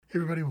Hey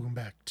everybody, welcome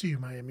back to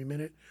Miami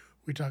Minute.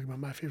 We talk about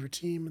my favorite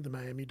team, the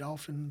Miami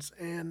Dolphins,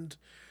 and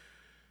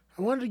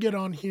I wanted to get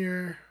on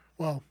here.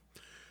 Well,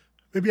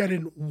 maybe I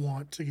didn't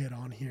want to get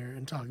on here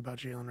and talk about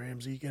Jalen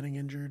Ramsey getting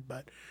injured,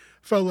 but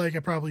felt like I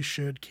probably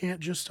should. Can't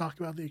just talk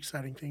about the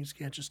exciting things.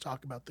 Can't just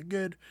talk about the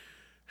good.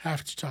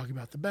 Have to talk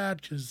about the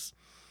bad because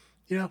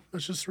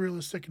that's just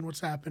realistic in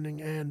what's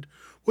happening. And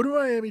what do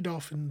Miami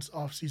Dolphins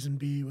offseason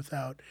be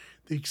without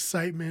the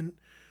excitement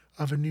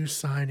of a new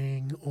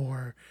signing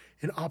or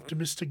an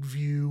optimistic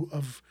view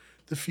of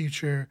the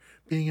future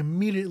being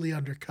immediately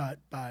undercut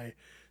by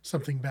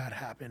something bad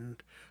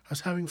happened? I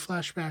was having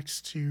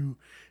flashbacks to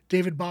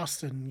David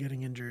Boston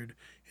getting injured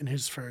in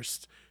his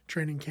first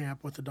training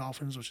camp with the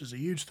Dolphins, which is a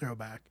huge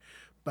throwback.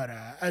 But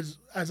as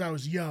I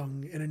was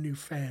young and a new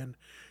fan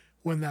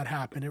when that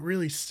happened, it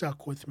really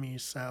stuck with me.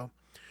 So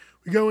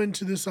we go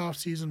into this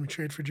offseason, we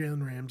trade for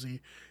Jalen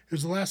Ramsey. It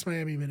was the last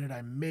Miami Minute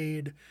I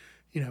made.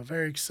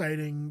 Very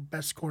exciting,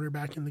 best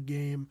cornerback in the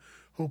game,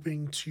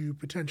 hoping to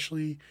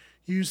potentially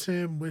use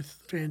him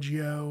with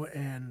Fangio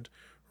and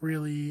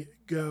really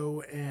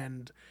go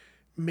and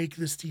make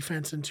this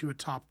defense into a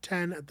top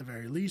 10 at the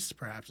very least,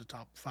 perhaps a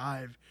top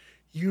 5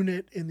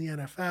 unit in the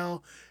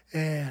NFL.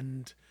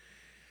 And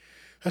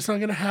that's not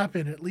going to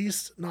happen, at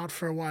least not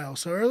for a while.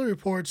 So early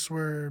reports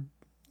were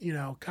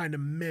kind of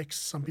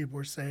mixed. Some people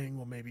were saying,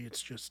 well, maybe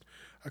it's just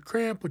a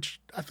cramp,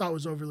 which I thought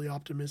was overly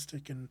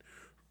optimistic and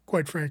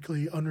quite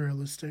frankly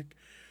unrealistic,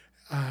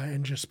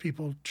 and just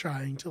people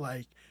trying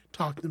to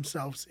talk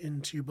themselves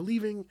into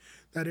believing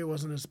that it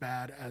wasn't as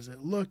bad as it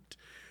looked.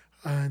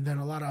 And then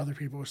a lot of other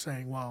people were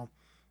saying, well,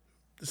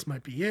 this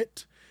might be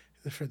it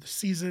for the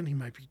season. He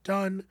might be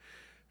done.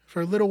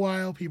 For a little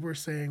while, people were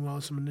saying, well,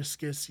 it's a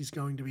meniscus. He's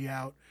going to be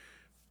out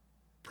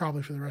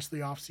probably for the rest of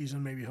the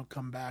offseason. Maybe he'll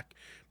come back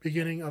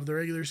beginning of the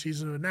regular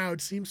season. But now it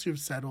seems to have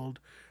settled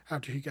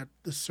after he got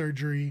the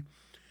surgery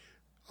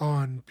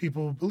on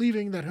people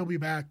believing that he'll be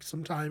back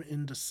sometime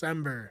in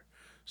December.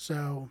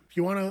 So if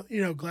you want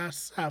to,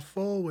 glass half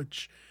full,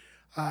 which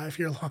if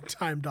you're a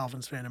long-time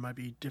Dolphins fan, it might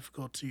be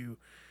difficult to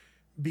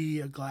be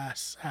a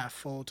glass half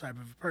full type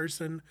of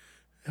person.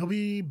 He'll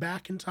be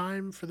back in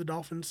time for the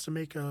Dolphins to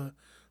make a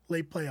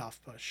late playoff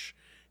push.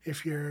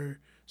 If you're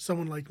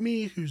someone like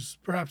me who's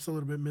perhaps a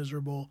little bit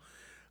miserable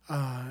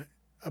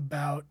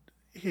about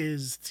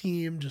his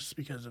team just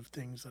because of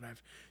things that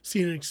I've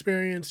seen and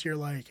experienced, you're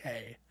like,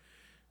 hey,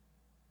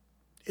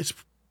 it's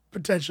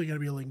potentially going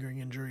to be a lingering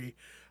injury.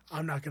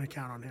 I'm not going to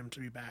count on him to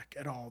be back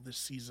at all this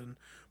season.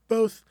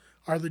 Both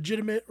are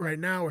legitimate. Right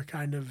now, we're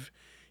kind of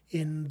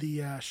in the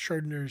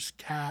Schrodinger's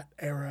cat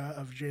era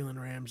of Jalen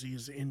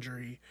Ramsey's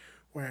injury,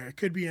 where it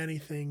could be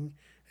anything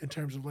in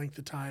terms of length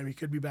of time. He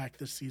could be back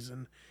this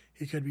season.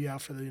 He could be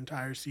out for the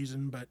entire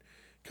season. But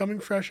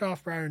coming fresh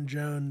off Byron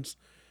Jones,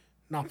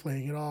 not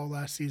playing at all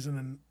last season,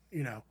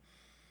 and,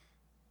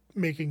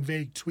 making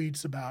vague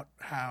tweets about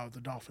how the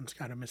Dolphins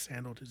kind of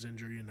mishandled his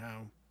injury and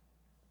how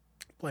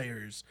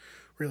players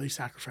really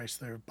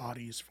sacrificed their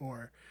bodies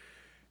for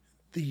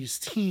these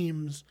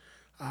teams.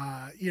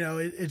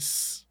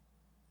 It's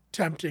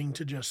tempting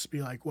to just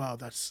be like, well,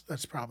 that's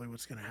probably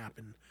what's going to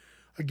happen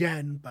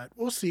again, but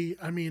we'll see.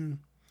 I mean,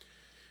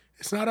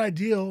 it's not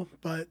ideal,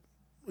 but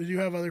we do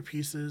have other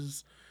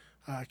pieces.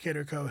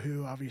 Kader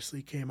Kohu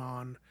obviously came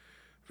on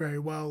very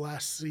well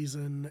last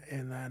season,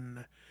 and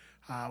then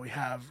we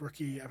have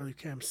rookie, I believe,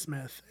 Cam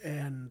Smith,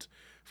 and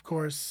of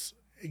course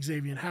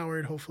Xavier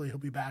Howard. Hopefully he'll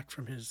be back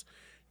from his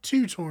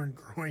 2 torn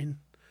groins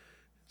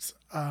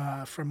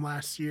from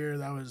last year.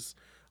 That was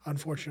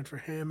unfortunate for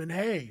him. And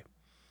hey,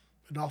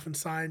 the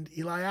Dolphins signed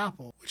Eli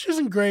Apple, which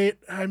isn't great.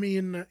 I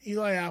mean,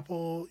 Eli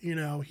Apple,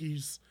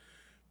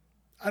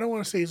 I don't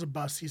want to say he's a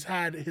bust. He's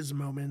had his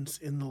moments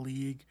in the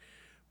league,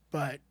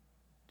 but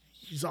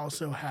he's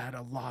also had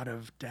a lot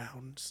of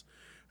downs.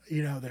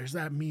 There's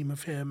that meme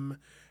of him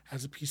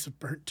as a piece of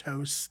burnt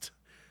toast.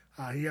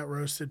 He got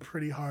roasted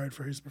pretty hard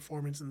for his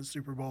performance in the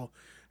Super Bowl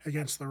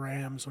against the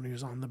Rams when he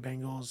was on the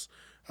Bengals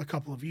a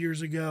couple of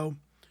years ago.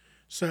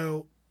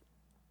 So,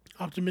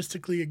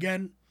 optimistically,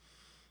 again,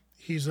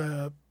 he's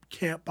a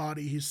camp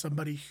body. He's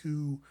somebody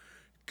who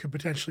could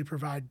potentially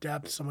provide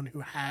depth, someone who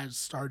has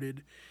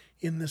started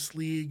in this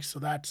league. So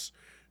that's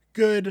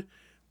good.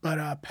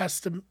 But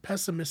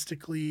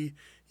pessimistically,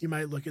 you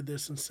might look at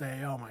this and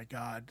say, oh my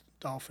God,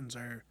 Dolphins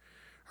are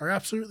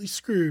absolutely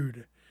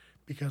screwed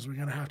because we're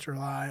going to have to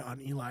rely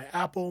on Eli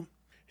Apple.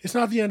 It's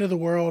not the end of the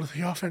world.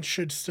 The offense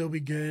should still be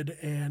good,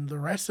 and the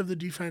rest of the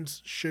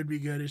defense should be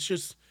good. It's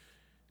just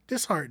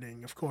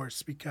disheartening, of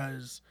course,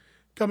 because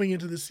coming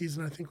into this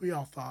season, I think we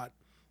all thought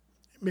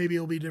maybe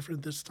it'll be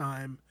different this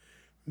time.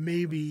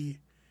 Maybe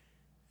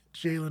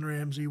Jalen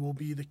Ramsey will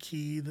be the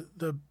key,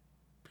 the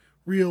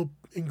real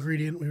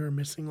ingredient we were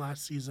missing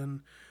last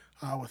season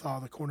with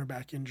all the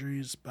cornerback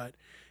injuries. But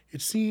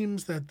it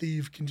seems that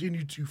they've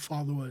continued to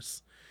follow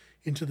us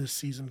into this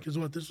season because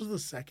this was the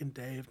second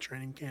day of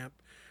training camp.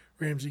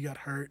 Ramsey got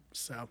hurt.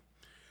 So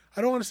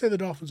I don't want to say the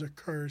Dolphins are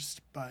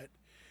cursed, but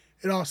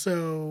it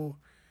also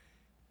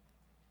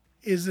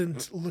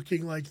isn't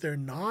looking like they're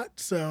not.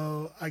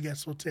 So I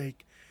guess we'll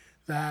take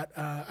that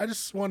I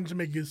just wanted to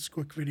make this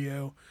quick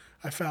video.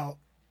 I felt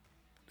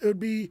it would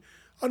be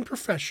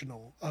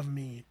unprofessional of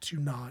me to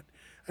not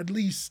at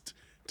least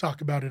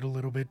talk about it a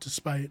little bit,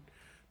 despite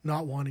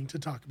not wanting to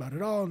talk about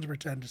it all and to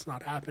pretend it's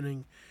not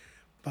happening.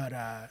 But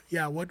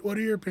yeah, what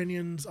are your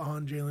opinions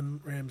on Jalen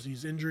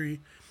Ramsey's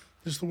injury?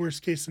 Is the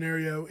worst case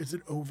scenario? Is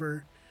it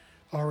over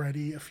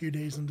already a few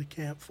days into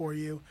camp for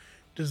you?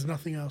 Does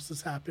nothing else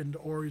that's happened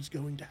or is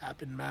going to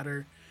happen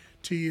matter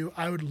to you?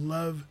 I would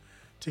love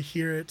to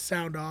hear it.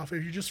 Sound off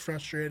if you're just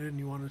frustrated and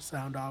you want to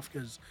sound off,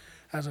 because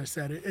as I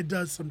said, it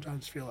does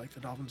sometimes feel like the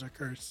Dolphins are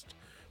cursed.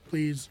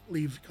 Please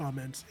leave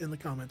comments in the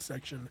comments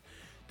section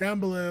down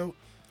below.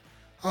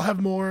 I'll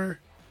have more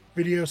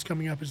videos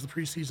coming up as the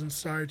preseason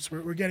starts.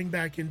 We're getting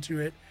back into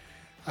it.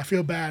 I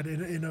feel bad.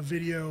 In a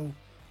video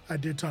I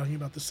did talking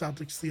about the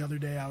Celtics the other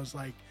day, I was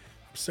like,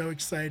 I'm so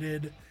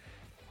excited.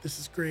 This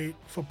is great.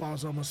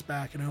 Football's almost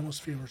back, and I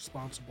almost feel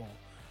responsible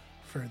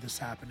for this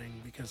happening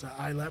because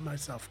I let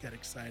myself get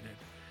excited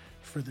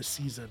for the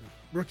season.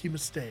 Rookie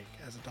mistake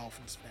as a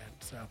Dolphins fan.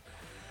 So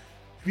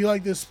if you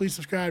like this, please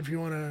subscribe if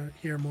you want to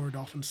hear more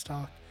Dolphins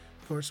talk.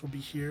 Of course, we'll be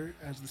here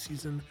as the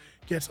season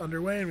gets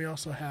underway, and we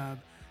also have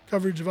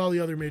coverage of all the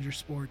other major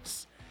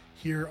sports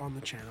here on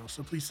the channel.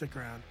 So please stick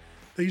around.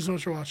 Thank you so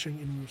much for watching,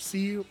 and we'll see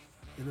you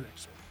in the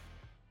next one.